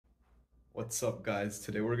What's up, guys?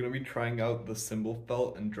 Today we're going to be trying out the cymbal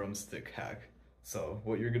felt and drumstick hack. So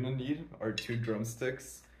what you're going to need are 2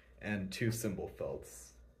 drumsticks and 2 cymbal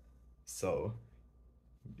felts. So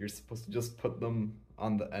you're supposed to just put them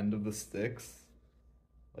on the end of the sticks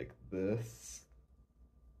like this.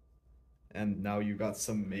 And now you got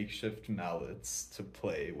some makeshift mallets to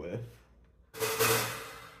play with.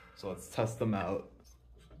 So let's test them out.